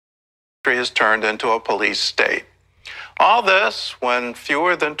has turned into a police state. All this when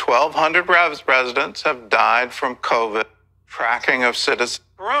fewer than 1,200 residents have died from COVID. Tracking of citizens.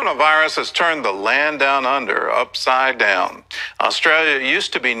 Coronavirus has turned the land down under upside down. Australia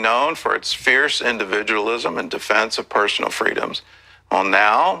used to be known for its fierce individualism and defense of personal freedoms. Well,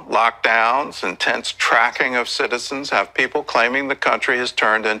 now, lockdowns, intense tracking of citizens have people claiming the country has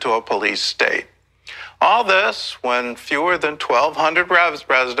turned into a police state. All this when fewer than 1,200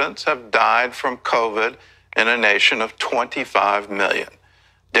 residents have died from COVID in a nation of 25 million.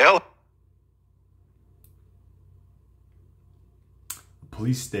 Dale.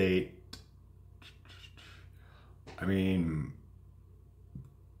 Police state, I mean,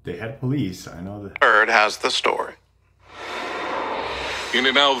 they had police, I know that. Bird has the story. In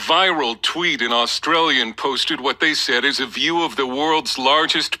a now viral tweet, an Australian posted what they said is a view of the world's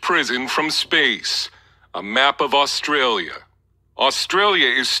largest prison from space, a map of Australia. Australia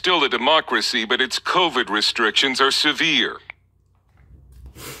is still a democracy, but its COVID restrictions are severe.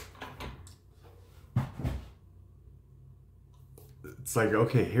 It's like,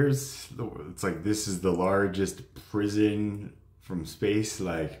 okay, it's like, this is the largest prison from space.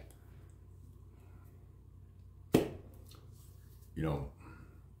 Like, you know,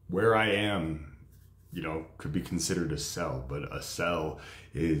 where I am, you know, could be considered a cell, but a cell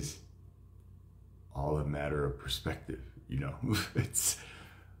is all a matter of perspective, you know.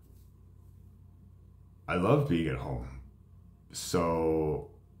 I love being at home.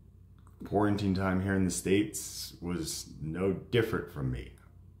 So quarantine time here in the States was no different from me.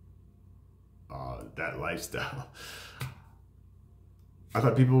 That lifestyle, I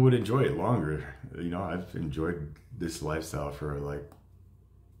thought people would enjoy it longer. You know, I've enjoyed this lifestyle for like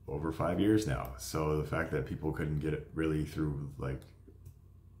over 5 years now. So the fact that people couldn't get it really through like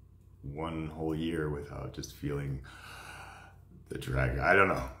one whole year without just feeling the drag, I don't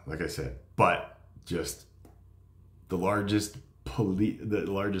know, like I said, but just the largest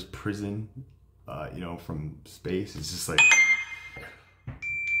prison, you know, from space. It's just like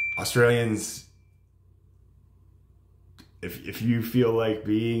Australians, if you feel like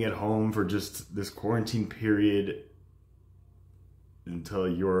being at home for just this quarantine period until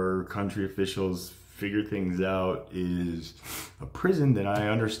your country officials figure things out is a prison, then I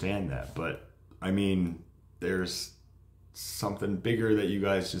understand that. But I mean, there's something bigger that you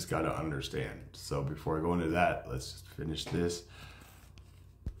guys just got to understand. So before I go into that, let's just finish this.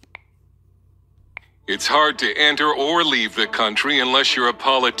 It's hard to enter or leave the country unless you're a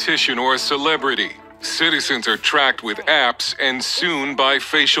politician or a celebrity. Citizens are tracked with apps and soon by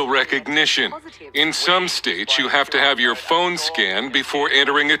facial recognition. In some states, you have to have your phone scanned before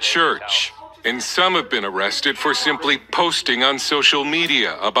entering a church. And some have been arrested for simply posting on social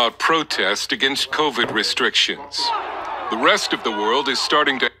media about protests against COVID restrictions. The rest of the world is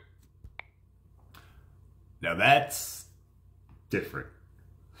starting to... Now that's different.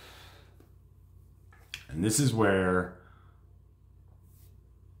 And this is where,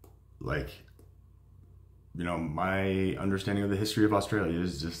 like, you know, my understanding of the history of Australia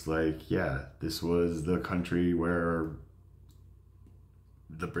is just like, yeah, this was the country where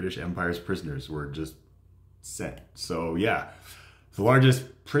the British Empire's prisoners were just sent. So yeah, the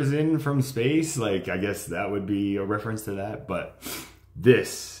largest prison from space, like, I guess that would be a reference to that. But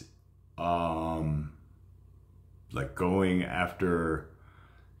this, like going after,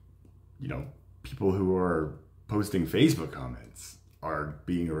 you know, people who are posting Facebook comments are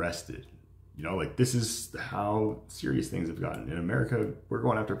being arrested. You know, like, this is how serious things have gotten. In America, we're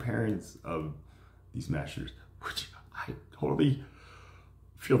going after parents of these masters, which I totally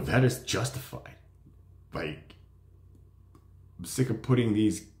feel that is justified. Like, I'm sick of putting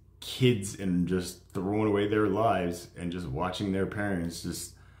these kids and just throwing away their lives and just watching their parents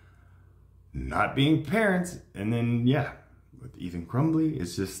just not being parents. And then, yeah, with Ethan Crumbley,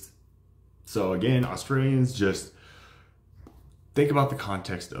 it's just... So again, Australians, just think about the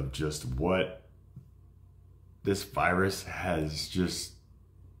context of just what this virus has just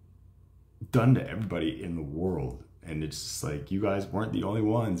done to everybody in the world. And it's just like, you guys weren't the only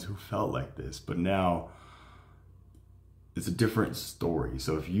ones who felt like this, but now it's a different story.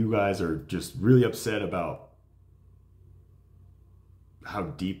 So if you guys are just really upset about how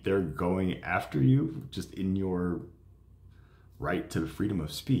deep they're going after you, just in your right to the freedom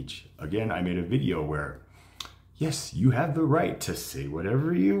of speech. Again, I made a video where, yes, you have the right to say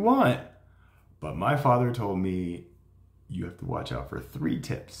whatever you want, but my father told me you have to watch out for 3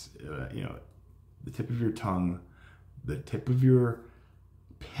 tips. You know, the tip of your tongue, the tip of your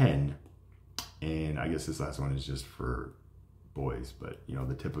pen, and I guess this last one is just for boys, but, you know,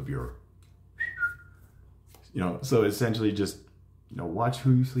 the tip of your, you know, so essentially just, you know, watch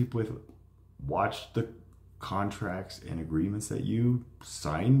who you sleep with, watch the contracts and agreements that you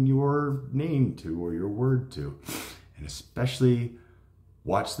sign your name to or your word to. And especially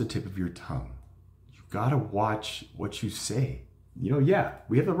watch the tip of your tongue. You gotta watch what you say. You know, yeah,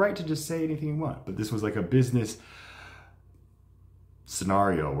 we have the right to just say anything we want, but this was like a business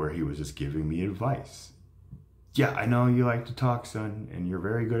scenario where he was just giving me advice. Yeah, I know you like to talk, son, and you're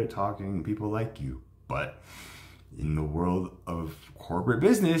very good at talking, and people like you, but in the world of corporate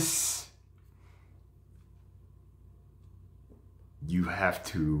business, you have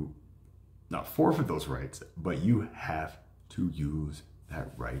to not forfeit those rights, but you have to use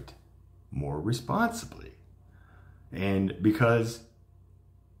that right more responsibly. And because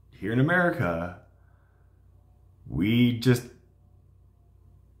here in America, we just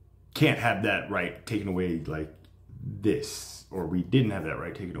can't have that right taken away like this, or we didn't have that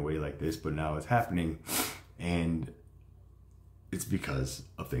right taken away like this, but now it's happening. And it's because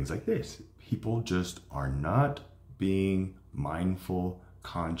of things like this. People just are not being mindful,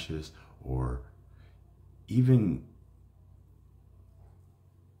 conscious, or even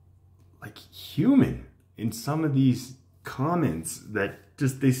like human in some of these comments that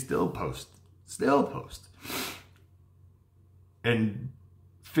just they still post and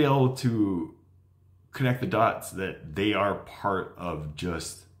fail to connect the dots that they are part of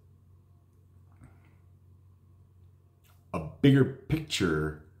just a bigger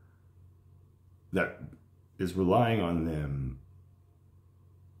picture that is relying on them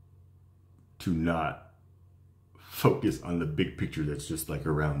to not focus on the big picture that's just like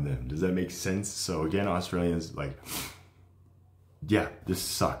around them. Does that make sense? So again, Australians, like, yeah, this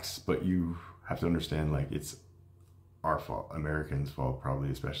sucks, but you have to understand, like, it's our fault, Americans' fault, probably,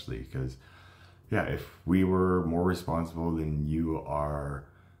 especially because, yeah, if we were more responsible than you are,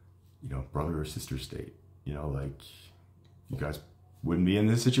 you know, brother or sister state, you know, like, you guys wouldn't be in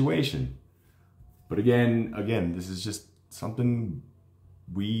this situation. But again, this is just something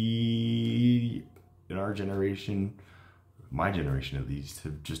we, in our generation, my generation at least,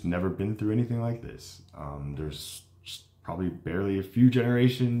 have just never been through anything like this. There's just probably barely a few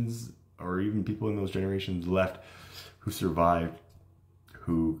generations or even people in those generations left who survived,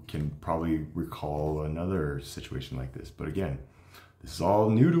 who can probably recall another situation like this. But again, this is all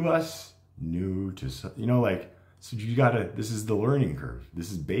new to us, new to, you know, like, so you gotta, this is the learning curve.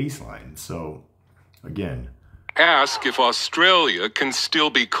 This is baseline. So again, ask if Australia can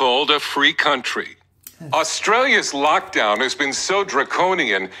still be called a free country. Australia's lockdown has been so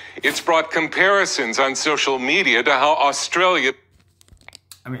draconian, it's brought comparisons on social media to how Australia...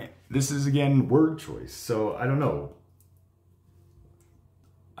 I mean, this is, again, word choice. So, I don't know.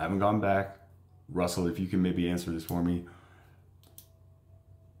 I haven't gone back. Russell, if you can maybe answer this for me.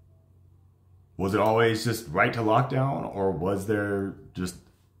 Was it always just right to lockdown, or was there just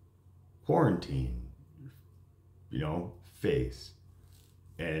quarantine, you know, phase?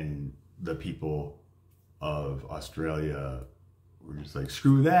 And the people of Australia were just like,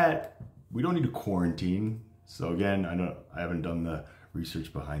 screw that, we don't need to quarantine. So again, I haven't done the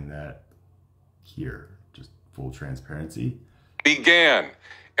research behind that here, just full transparency. Began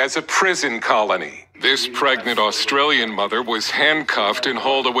as a prison colony. This pregnant Australian mother was handcuffed and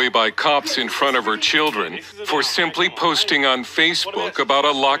hauled away by cops in front of her children for simply posting on Facebook about a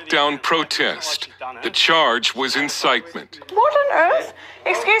lockdown protest. The charge was incitement. What on earth?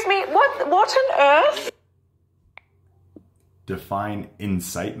 Excuse me, what on earth? Define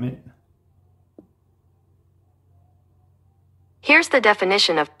incitement. Here's the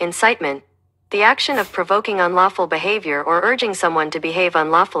definition of incitement: the action of provoking unlawful behavior or urging someone to behave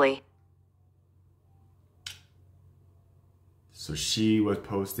unlawfully. So she was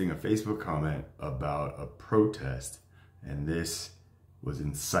posting a Facebook comment about a protest, and this was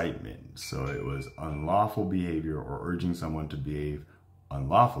incitement. So it was unlawful behavior or urging someone to behave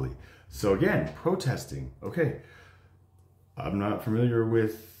unlawfully. So again, protesting. Okay, I'm not familiar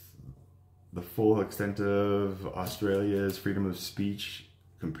with the full extent of Australia's freedom of speech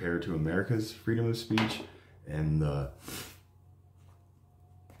compared to America's freedom of speech, and the,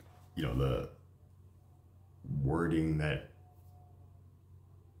 you know, the wording that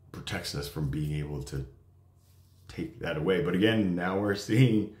protects us from being able to take that away. But again, now we're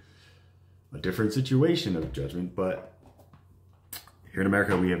seeing a different situation of judgment. But here in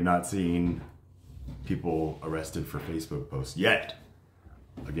America, we have not seen people arrested for Facebook posts yet.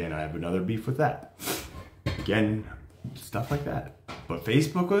 Again, I have another beef with that. Again, stuff like that. But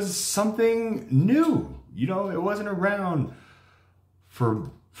Facebook was something new. You know, it wasn't around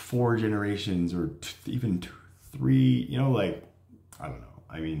for 4 generations or even 3, you know, like, I don't know.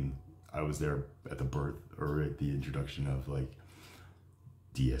 I mean, I was there at the birth or at the introduction of like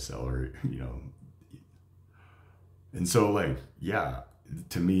DSL or, you know. And so like, yeah,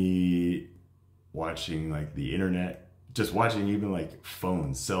 to me, watching like the internet, just watching even like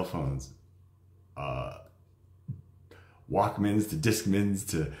phones, cell phones, Walkmans to Discmans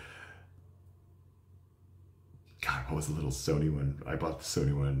to, God, what was the little Sony one? I bought the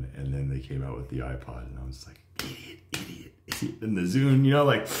Sony one, and then they came out with the iPod, and I was like, idiot. And the Zune, you know,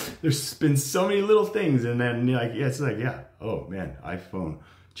 like, there's been so many little things, and then, like, yeah, it's like, yeah, oh, man, iPhone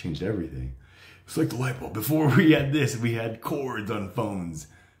changed everything. It's like the light bulb. Before we had this, we had cords on phones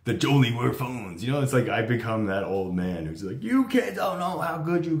that only were phones. You know, it's like I become that old man who's like, you kids don't know how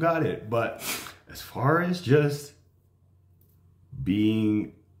good you got it. But as far as just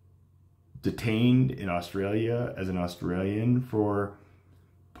being detained in Australia as an Australian for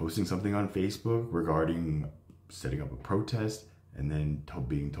posting something on Facebook regarding setting up a protest and then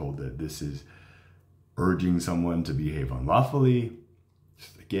being told that this is urging someone to behave unlawfully.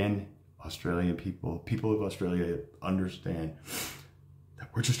 Just again, Australian people of Australia understand that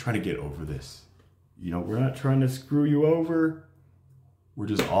we're just trying to get over this. You know, we're not trying to screw you over. We're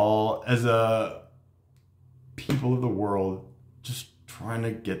just all, as a people of the world, just trying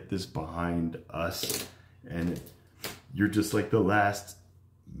to get this behind us. And you're just like the last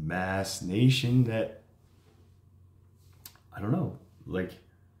mass nation that, I don't know, like,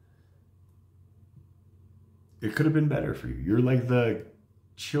 it could have been better for you. You're like the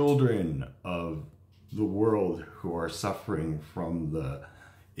children of the world who are suffering from the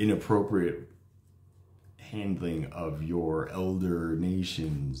inappropriate handling of your elder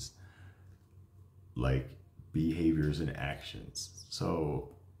nations, like, behaviors and actions. So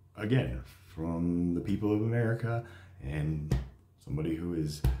again, from the people of America and somebody who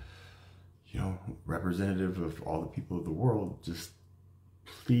is, you know, representative of all the people of the world, just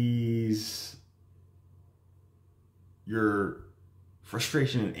please, your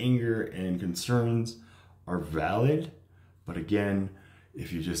frustration and anger and concerns are valid, but again,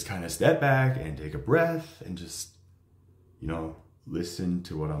 if you just kind of step back and take a breath and just, you know, listen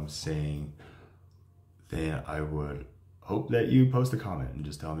to what I'm saying, then I would hope that you post a comment and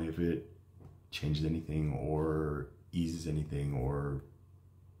just tell me if it changes anything or eases anything or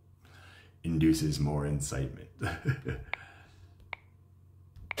induces more incitement.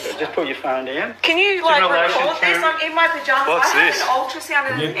 Just put your phone down. Can you like record this? I'm in my pajamas. What's I had this? an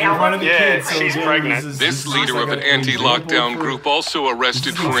ultrasound in an In front of hour. the Yeah, kids, so she's again, pregnant. This leader of an anti-lockdown group, also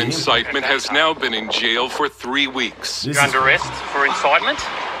arrested for incitement, has now been in jail for 3 weeks. You're under arrest for incitement?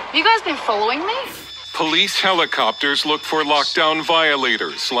 You guys been following me? Police helicopters look for lockdown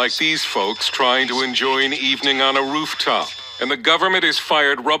violators like these folks trying to enjoy an evening on a rooftop. And the government has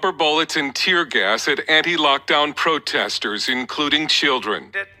fired rubber bullets and tear gas at anti-lockdown protesters, including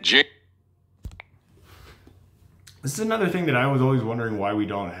children. This is another thing that I was always wondering why we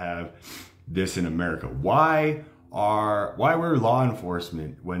don't have this in America. Why were law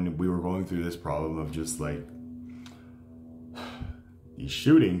enforcement, when we were going through this problem of just like these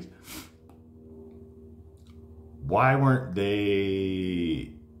shootings, why weren't they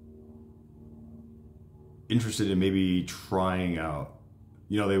interested in maybe trying out,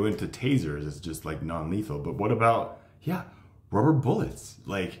 you know, they went to tasers, it's just like non-lethal, but what about, yeah, rubber bullets?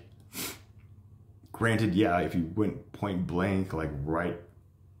 Like, granted, yeah, if you went point blank, like right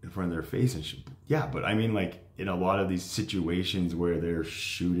in front of their face and yeah, but I mean, like, in a lot of these situations where they're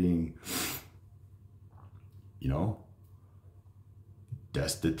shooting, you know,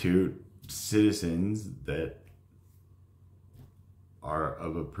 destitute citizens that are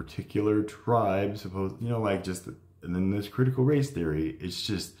of a particular tribe, suppose, you know, like, just, and then this critical race theory, it's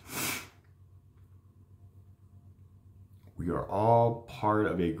just, we are all part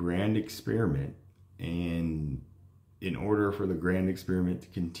of a grand experiment, and in order for the grand experiment to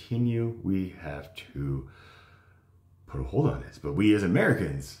continue, we have to put a hold on this. But we as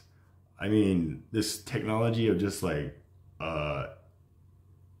Americans, I mean, this technology of just like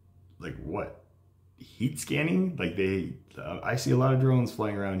what? Heat scanning? Like I see a lot of drones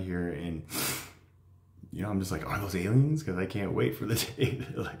flying around here, and, you know, I'm just like, are those aliens? Because I can't wait for the day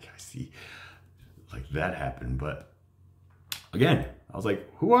that, like, I see like that happen. But again, I was like,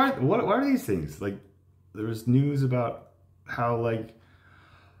 what are these things? Like, there was news about how, like,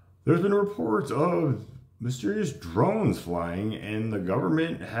 there's been reports of mysterious drones flying, and the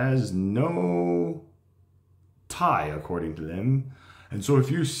government has no tie, according to them. And so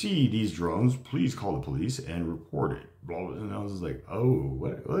if you see these drones, please call the police and report it. Blah, blah. And I was like, oh,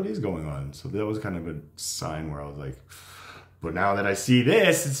 what is going on? So that was kind of a sign where I was like, but now that I see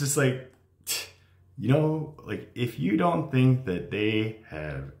this, it's just like, you know, like, if you don't think that they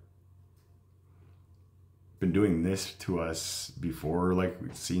have been doing this to us before, like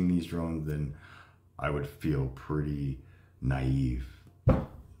seeing these drones, then I would feel pretty naive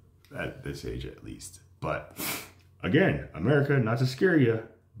at this age, at least. But again, America, not to scare you,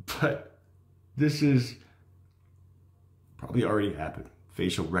 but this is probably already happened.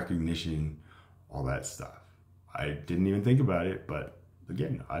 Facial recognition, all that stuff. I didn't even think about it, but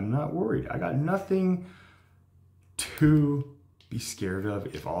again, I'm not worried. I got nothing to be scared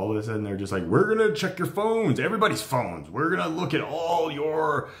of. If all of a sudden they're just like, we're gonna check your phones, everybody's phones, we're gonna look at all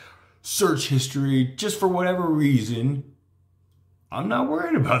your search history just for whatever reason, I'm not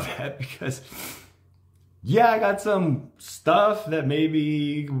worried about that, because yeah, I got some stuff that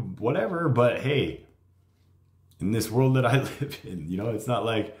maybe whatever, but hey, in this world that I live in, you know, it's not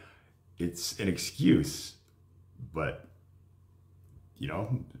like it's an excuse, but you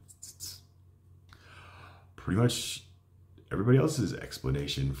know, it's pretty much everybody else's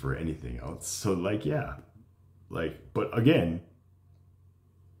explanation for anything else. So like, yeah, like, but again,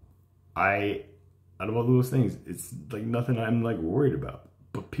 out of all those things, it's like nothing I'm like worried about.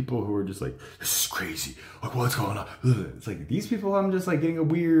 But people who are just like, this is crazy, like what's going on? It's like these people I'm just like getting a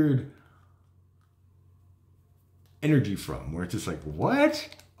weird energy from, where it's just like, what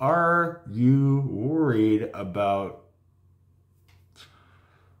are you worried about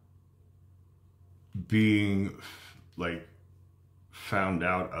being like found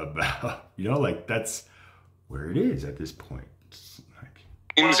out about? You know, like that's where it is at this point.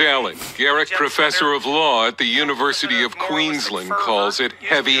 James Allen, Garrick Professor of Law at the University of Queensland, calls it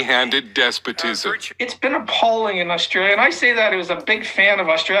heavy-handed despotism. It's been appalling in Australia, and I say that as a big fan of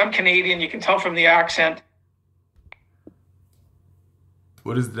Australia. I'm Canadian, you can tell from the accent.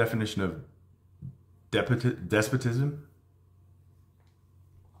 What is the definition of despotism?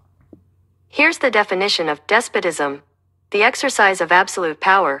 Here's the definition of despotism: the exercise of absolute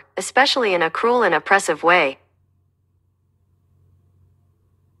power, especially in a cruel and oppressive way.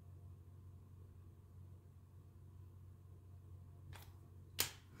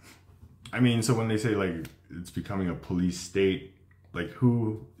 I mean, so when they say like it's becoming a police state, like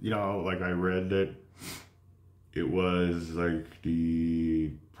who, you know, like I read that it was like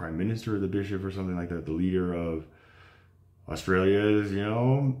the prime minister or the bishop or something like that, the leader of Australia's, you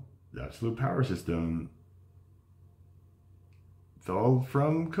know, absolute power system fell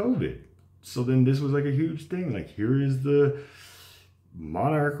from COVID. So then this was like a huge thing. Like, here is the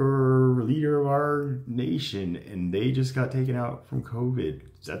monarch or leader of our nation, and they just got taken out from COVID.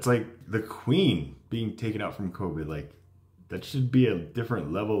 That's like the Queen being taken out from COVID. Like, that should be a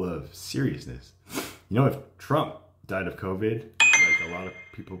different level of seriousness. You know, if Trump died of COVID, like a lot of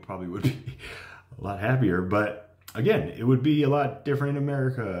people probably would be a lot happier. But again, it would be a lot different in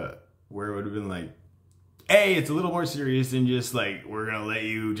America, where it would have been like, hey, it's a little more serious than just like, we're gonna let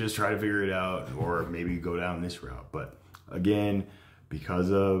you just try to figure it out, or maybe go down this route. But again,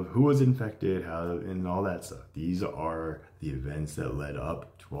 because of who was infected, how, and all that stuff, these are the events that led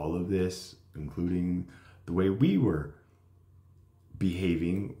up to all of this, including the way we were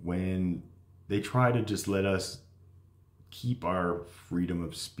behaving when they try to just let us keep our freedom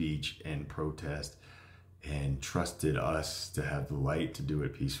of speech and protest, and trusted us to have the light to do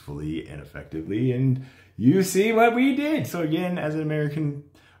it peacefully and effectively. And you see what we did. So again, as an American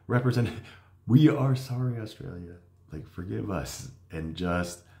representative, we are sorry, Australia. Like, forgive us, and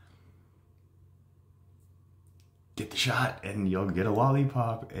just get the shot and you'll get a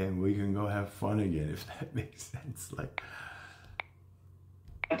lollipop and we can go have fun again, if that makes sense. Like,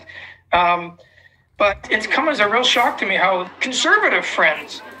 but it's come as a real shock to me how conservative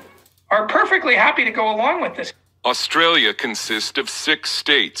friends are perfectly happy to go along with this. Australia consists of 6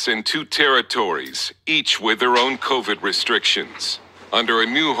 states and 2 territories, each with their own COVID restrictions. Under a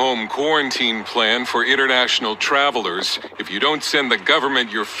new home quarantine plan for international travelers, if you don't send the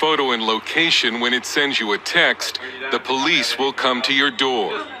government your photo and location when it sends you a text, the police will come to your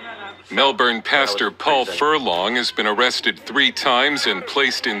door. Melbourne pastor Paul Furlong has been arrested 3 times and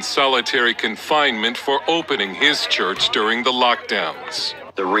placed in solitary confinement for opening his church during the lockdowns.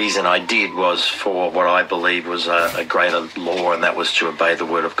 The reason I did was for what I believe was a greater law, and that was to obey the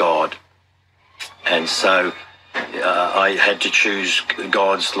word of God. And so I had to choose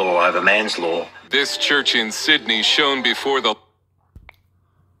God's law over man's law. This church in Sydney shown before the...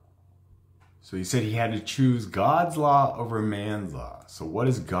 So he said he had to choose God's law over man's law. So what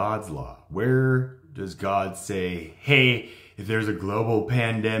is God's law? Where does God say, hey, if there's a global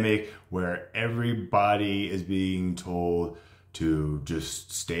pandemic where everybody is being told to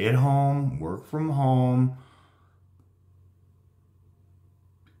just stay at home, work from home,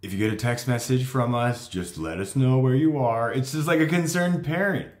 if you get a text message from us, just let us know where you are. It's just like a concerned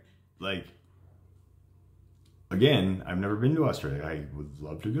parent. Like, again, I've never been to Australia. I would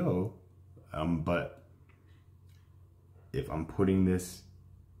love to go. But if I'm putting this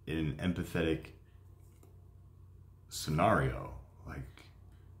in an empathetic scenario, like,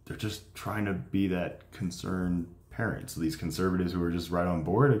 they're just trying to be that concerned parent. So these conservatives who are just right on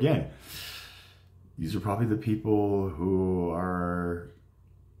board, again, these are probably the people who are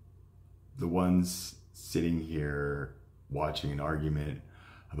the ones sitting here watching an argument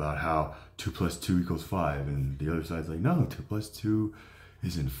about how 2 + 2 = 5, and the other side's like, no, 2 + 2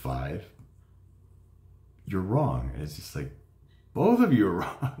 isn't 5. You're wrong. And it's just like, both of you are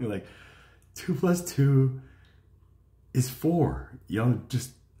wrong. You're like, 2 + 2 is 4. You know,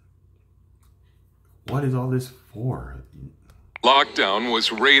 just, what is all this for? Lockdown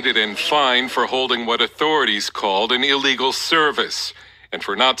was raided and fined for holding what authorities called an illegal service and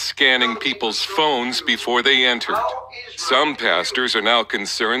for not scanning people's phones before they entered. Some pastors are now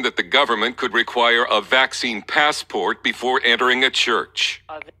concerned that the government could require a vaccine passport before entering a church.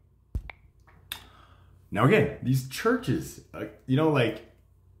 Now again, these churches, you know, like,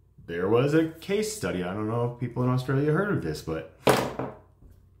 there was a case study. I don't know if people in Australia heard of this, but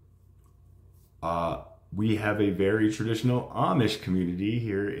we have a very traditional Amish community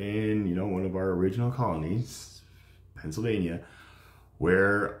here in, you know, one of our original colonies, Pennsylvania,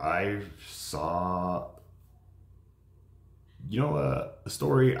 where I saw, you know, a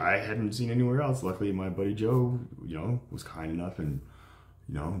story I hadn't seen anywhere else. Luckily, my buddy Joe, you know, was kind enough and,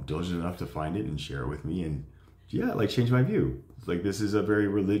 you know, diligent enough to find it and share it with me, and yeah, like, changed my view. Like, this is a very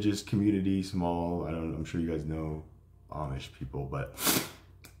religious community, small. I'm sure you guys know Amish people, but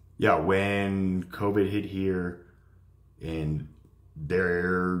yeah, when COVID hit here and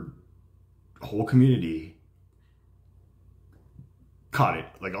their whole community caught it,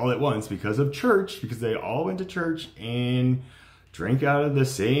 like, all at once because of church, because they all went to church and drank out of the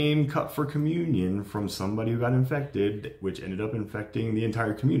same cup for communion from somebody who got infected, which ended up infecting the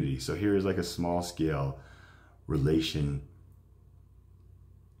entire community. So here's like a small scale relation,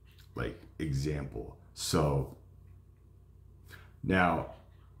 like, example. So now,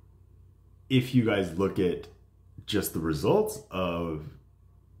 if you guys look at just the results of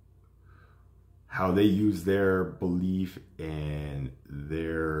how they use their belief and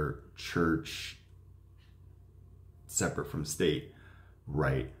their church separate from state,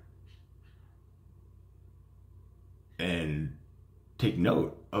 right? And take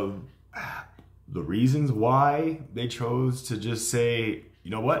note of the reasons why they chose to just say,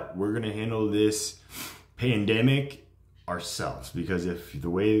 you know what, we're going to handle this pandemic ourselves. Because if the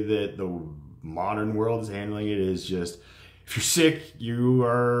way that the modern world is handling it is just, if you're sick, you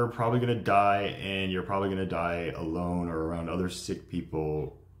are probably going to die, and you're probably going to die alone or around other sick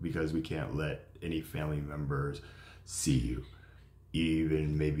people because we can't let any family members see you.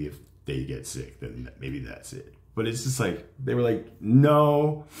 Even maybe if they get sick, then maybe that's it. But it's just like, they were like,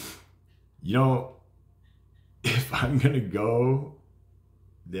 no, you know, if I'm going to go,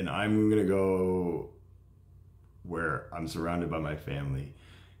 then I'm going to go where I'm surrounded by my family.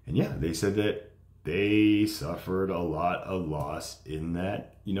 And yeah, they said that they suffered a lot of loss in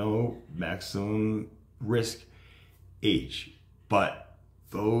that, you know, maximum risk age. But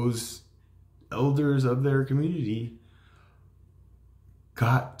those elders of their community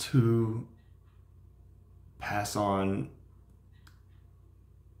got to pass on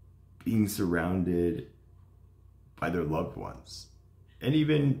being surrounded by their loved ones, and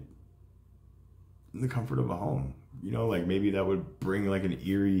even in the comfort of a home. You know, like, maybe that would bring like an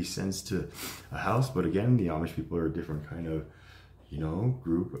eerie sense to a house, but again, the Amish people are a different kind of, you know,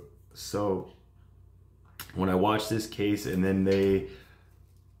 group. So when I watched this case, and then they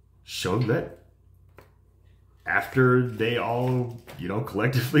showed that after they all, you know,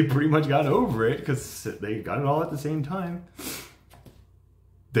 collectively pretty much got over it, because they got it all at the same time,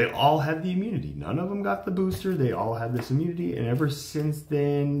 they all had the immunity. None of them got the booster. They all had this immunity, and ever since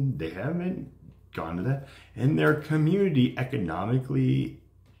then, they haven't gone to that. And their community economically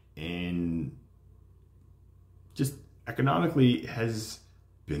and just economically has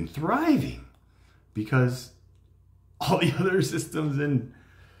been thriving, because all the other systems and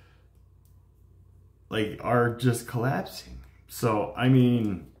like are just collapsing. So, I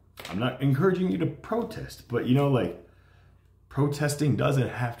mean, I'm not encouraging you to protest, but, you know, like, protesting doesn't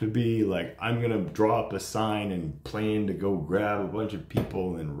have to be like, I'm gonna draw up a sign and plan to go grab a bunch of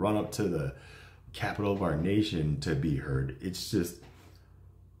people and run up to the capital of our nation to be heard. It's just,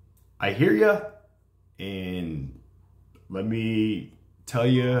 I hear you, and let me tell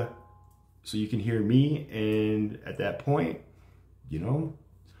you so you can hear me. And at that point, you know,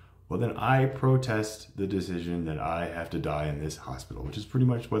 well, then I protest the decision that I have to die in this hospital, which is pretty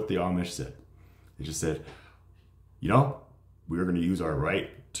much what the Amish said. They just said, you know, we're going to use our right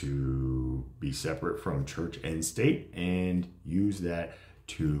to be separate from church and state and use that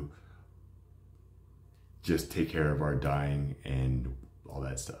to just take care of our dying and all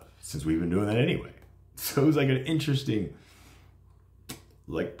that stuff, since we've been doing that anyway. So it was like an interesting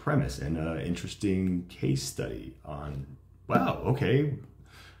like premise and an interesting case study on, wow, okay,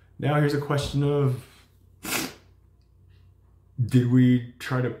 now here's a question of, did we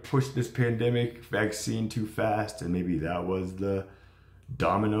try to push this pandemic vaccine too fast, and maybe that was the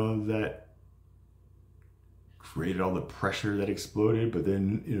domino that created all the pressure that exploded? But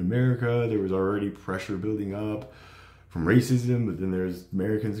then in America, there was already pressure building up from racism, but then there's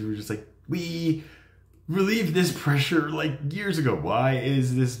Americans who were just like, we relieved this pressure like years ago. Why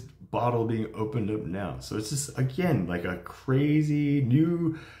is this bottle being opened up now? So it's just, again, like a crazy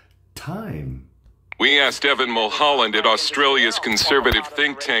new time. We asked Evan Mulholland at Australia's conservative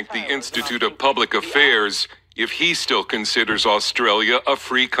think tank, the Institute of Public Affairs, if he still considers Australia a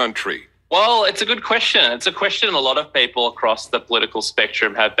free country. Well, it's a good question. It's a question a lot of people across the political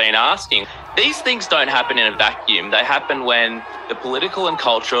spectrum have been asking. These things don't happen in a vacuum. They happen when the political and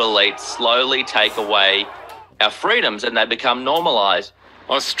cultural elites slowly take away our freedoms and they become normalised.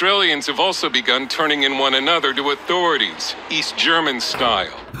 Australians have also begun turning in one another to authorities, East German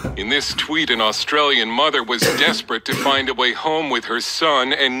style. In this tweet, an Australian mother was desperate to find a way home with her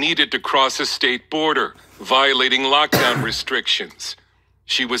son and needed to cross a state border, violating lockdown restrictions.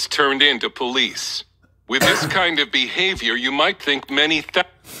 She was turned in to police. With this kind of behavior, you might think many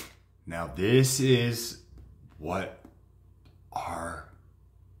Now, this is what our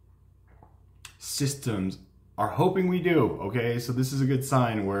systems are hoping we do, okay? So this is a good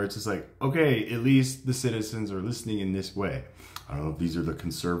sign where it's just like, okay, at least the citizens are listening in this way. I don't know if these are the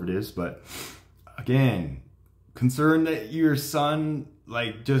conservatives, but again, concerned that your son,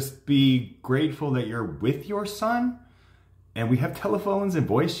 like, just be grateful that you're with your son. And we have telephones and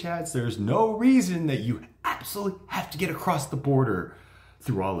voice chats. There's no reason that you absolutely have to get across the border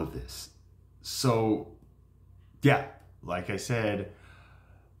through all of this. So, yeah, like I said,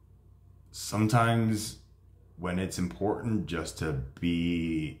 sometimes when it's important just to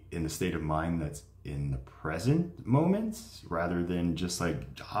be in the state of mind that's in the present moments, rather than just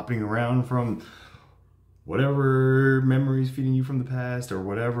like hopping around from whatever memories feeding you from the past or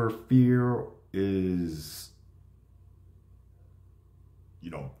whatever fear is, you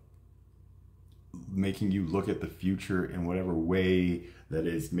know, making you look at the future in whatever way that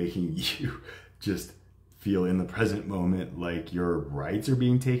is making you just feel in the present moment like your rights are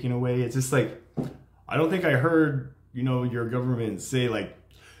being taken away. It's just like, I don't think I heard, you know, your government say like,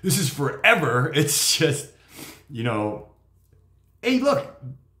 this is forever. It's just, you know, hey, look,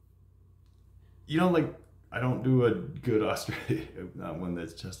 you know, like, I don't do a good Australia, not one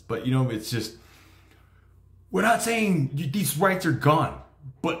that's just, but you know, it's just, we're not saying these rights are gone,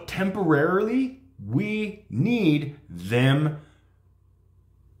 but temporarily we need them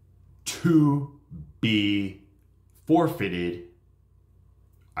to be forfeited.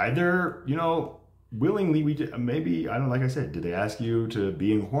 Either, you know, willingly, we did, maybe, I don't know, like I said, did they ask you to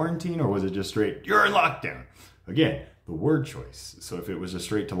be in quarantine or was it just straight, you're in lockdown? Again, the word choice. So if it was just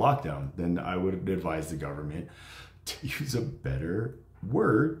straight to lockdown, then I would advise the government to use a better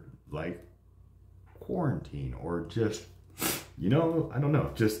word like quarantine or just, you know, I don't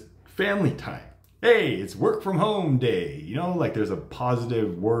know, just family time. Hey, it's work from home day. You know, like there's a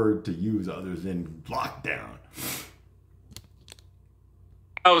positive word to use other than lockdown.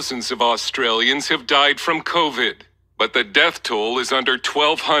 Thousands of Australians have died from COVID, but the death toll is under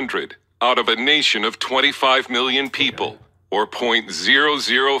 1,200 out of a nation of 25 million people, or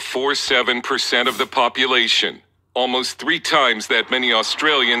 0.0047% of the population. Almost 3 times that many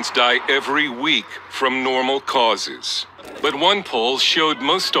Australians die every week from normal causes. But one poll showed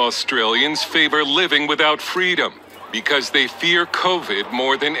most Australians favor living without freedom because they fear COVID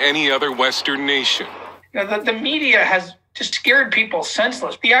more than any other Western nation. Now, the media has just scared people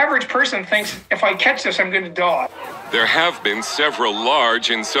senseless. The average person thinks, if I catch this, I'm going to die. There have been several large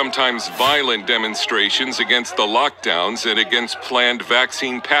and sometimes violent demonstrations against the lockdowns and against planned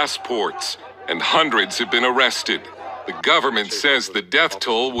vaccine passports, and hundreds have been arrested. The government says the death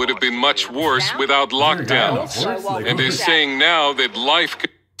toll would have been much worse without lockdowns, and is saying now that life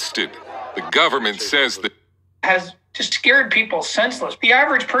could be wasted. The government says that has just scared people senseless. The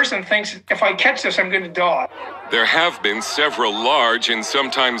average person thinks, if I catch this, I'm going to die. There have been several large and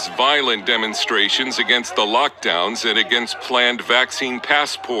sometimes violent demonstrations against the lockdowns and against planned vaccine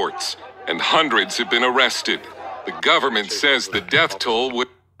passports, and hundreds have been arrested. The government says the death toll would...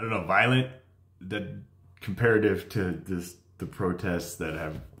 I don't know, violent, that comparative to this, the protests that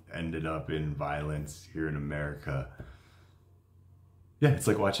have ended up in violence here in America. Yeah, it's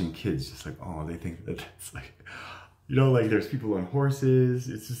like watching kids just like, oh, they think that that's like, you know, like there's people on horses.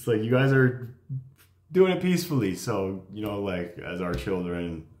 It's just like, you guys are doing it peacefully. So, you know, like as our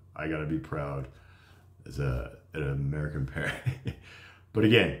children, I gotta be proud as an American parent. But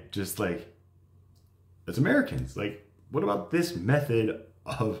again, just like as Americans, like what about this method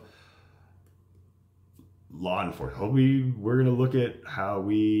of law enforcement? We're gonna look at how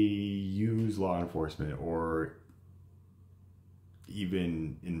we use law enforcement, or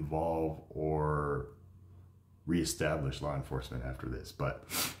even involve or reestablish law enforcement after this. But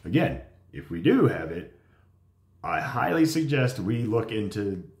again, if we do have it, I highly suggest we look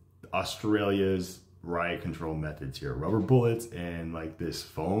into Australia's riot control methods here. Rubber bullets and like this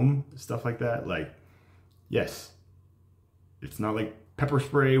foam, stuff like that. Like, yes, it's not like pepper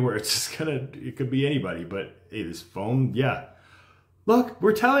spray where it's just it could be anybody, but hey, this foam, yeah. Look,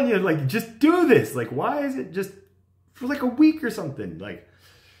 we're telling you, like, just do this. Like, why is it just for like a week or something? Like,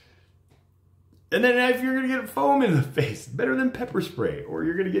 and then if you're gonna get foam in the face, better than pepper spray, or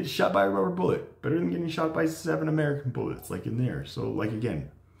you're gonna get shot by a rubber bullet, better than getting shot by 7 American bullets, like in there. So, like,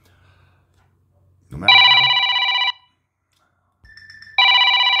 again, no matter how.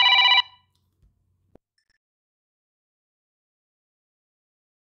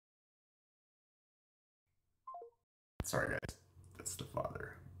 Sorry, guys, that's the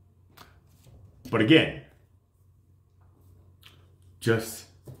father. But again, just,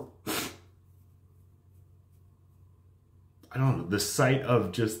 I don't know, the sight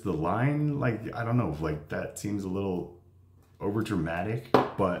of just the line, like, I don't know, like that seems a little over dramatic,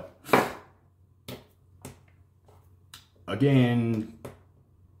 but again,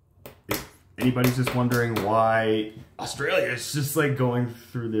 if anybody's just wondering why Australia is just like going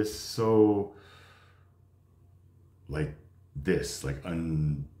through this so like this, like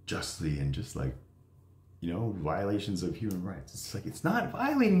unjustly, and just like, you know, violations of human rights. It's like, it's not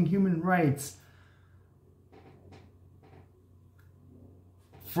violating human rights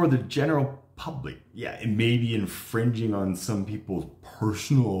for the general public. Yeah, it may be infringing on some people's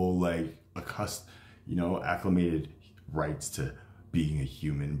personal, like, you know, acclimated rights to being a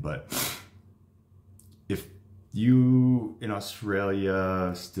human. But if you in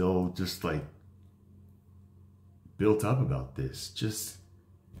Australia still just like built up about this, just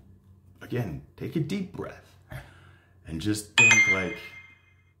again, take a deep breath and just think like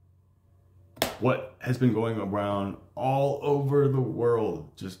what has been going around all over the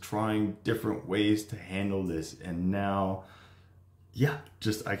world, just trying different ways to handle this. And now, yeah,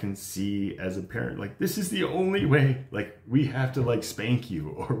 just I can see as a parent, like, this is the only way. Like, we have to like spank you,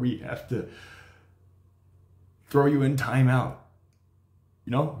 or we have to throw you in timeout.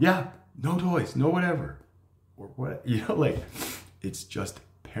 You know, yeah, no toys, no whatever. Or what, you know, like, it's just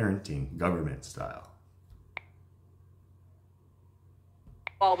parenting government style.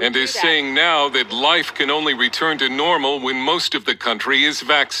 And is saying now that life can only return to normal when most of the country is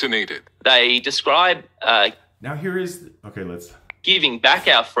vaccinated. They describe now here is, okay, let's giving back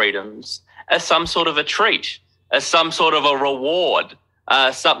our freedoms as some sort of a treat, as some sort of a reward,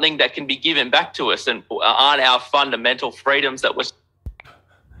 something that can be given back to us, and aren't our fundamental freedoms that was.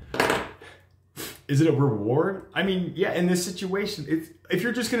 Is it a reward? I mean, yeah, in this situation, it's, if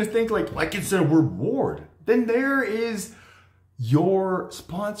you're just going to think like it's a reward, then there is your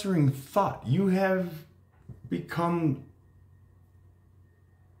sponsoring thought. You have become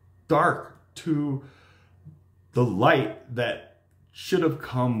dark to the light that should have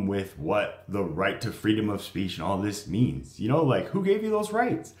come with what the right to freedom of speech and all this means. You know, like, who gave you those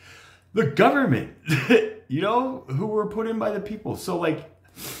rights? The government, you know, who were put in by the people. So, like,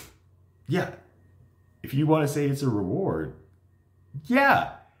 yeah. If you want to say it's a reward,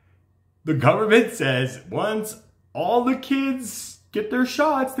 yeah. The government says once all the kids get their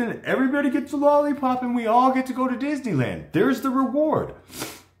shots, then everybody gets a lollipop and we all get to go to Disneyland. There's the reward.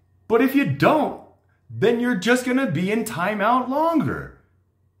 But if you don't, then you're just going to be in timeout longer.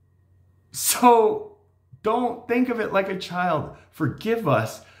 So don't think of it like a child. Forgive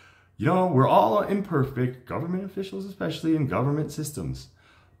us. You know, we're all imperfect, government officials especially, in government systems.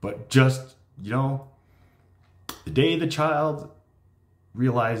 But just, you know, the day the child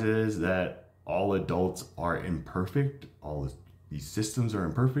realizes that all adults are imperfect, all these systems are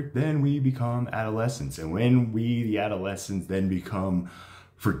imperfect, then we become adolescents. And when we, the adolescents, then become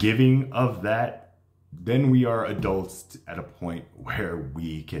forgiving of that, then we are adults at a point where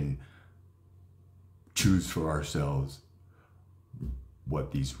we can choose for ourselves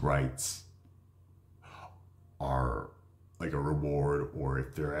what these rights are, like a reward, or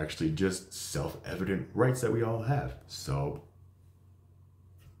if they're actually just self-evident rights that we all have. So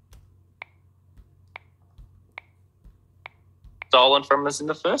stolen from us in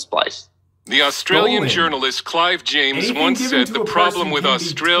the first place. The Australian Stolen. journalist Clive James Anything once given said to the a problem person with can be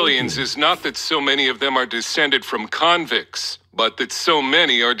Australians taken. is not that so many of them are descended from convicts, but that so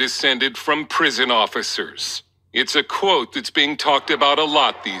many are descended from prison officers. It's a quote that's being talked about a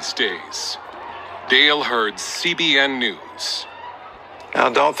lot these days. Dale Hurd, CBN News. Now,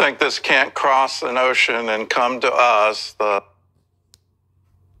 don't think this can't cross an ocean and come to us. The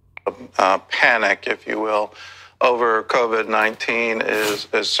panic, if you will, over COVID-19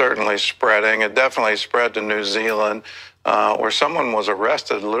 is certainly spreading. It definitely spread to New Zealand, where someone was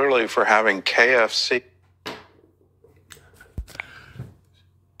arrested literally for having KFC.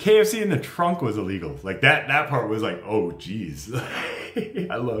 KFC in the trunk was illegal. Like that part was like, oh geez.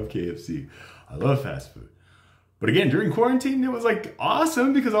 I love KFC. I love fast food. But again, during quarantine, it was like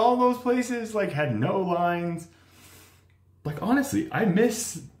awesome because all those places like had no lines. Like honestly, I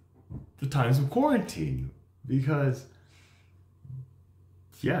miss the times of quarantine because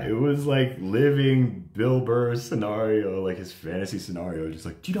yeah, it was like living Bill Burr's scenario, like his fantasy scenario. Just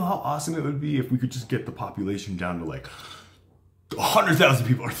like, do you know how awesome it would be if we could just get the population down to like 100,000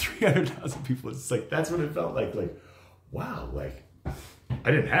 people or 300,000 people? It's like, that's what it felt like. Like, wow, like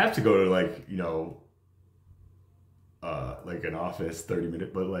I didn't have to go to like, you know, like an office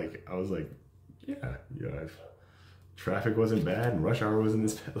 30-minute, but like, I was like, yeah, traffic wasn't bad and rush hour wasn't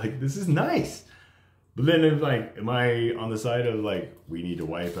this bad. Like, this is nice. But then it's like, am I on the side of like, we need to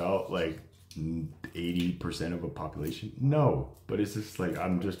wipe out like 80% of a population? No, but it's just like,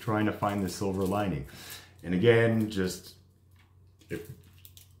 I'm just trying to find the silver lining. And again, just, if,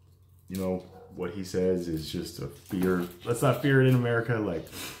 you know, what he says is just a fear. Let's not fear it in America. Like,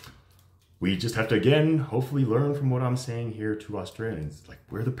 we just have to, again, hopefully learn from what I'm saying here to Australians. Like,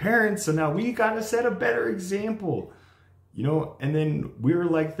 we're the parents, so now we gotta set a better example. You know, and then we're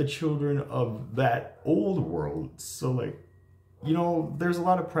like the children of that old world. So like, you know, there's a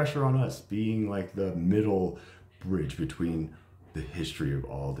lot of pressure on us being like the middle bridge between the history of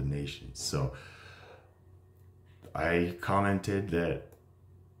all the nations. So I commented that,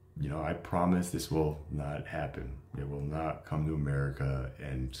 you know, I promise this will not happen. It will not come to America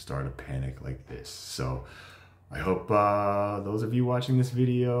and start a panic like this. So I hope those of you watching this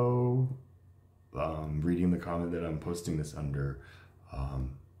video, reading the comment that I'm posting this under,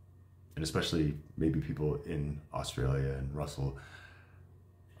 and especially maybe people in Australia and Russell,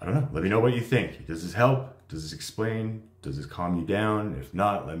 I don't know, let me know what you think. Does this help? Does this explain? Does this calm you down? If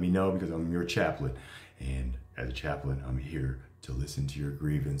not, let me know, because I'm your chaplain. And as a chaplain, I'm here to listen to your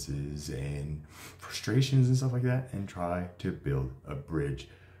grievances and frustrations and stuff like that, and try to build a bridge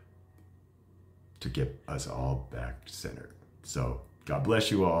to get us all back centered. So God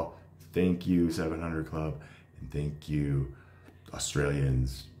bless you all. Thank you, 700 Club, and thank you,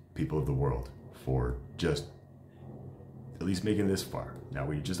 Australians, people of the world, for just at least making this far. Now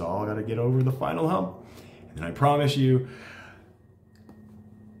we just all got to get over the final hump, and I promise you,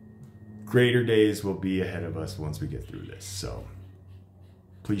 greater days will be ahead of us once we get through this. So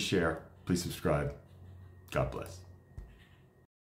please share, please subscribe. God bless.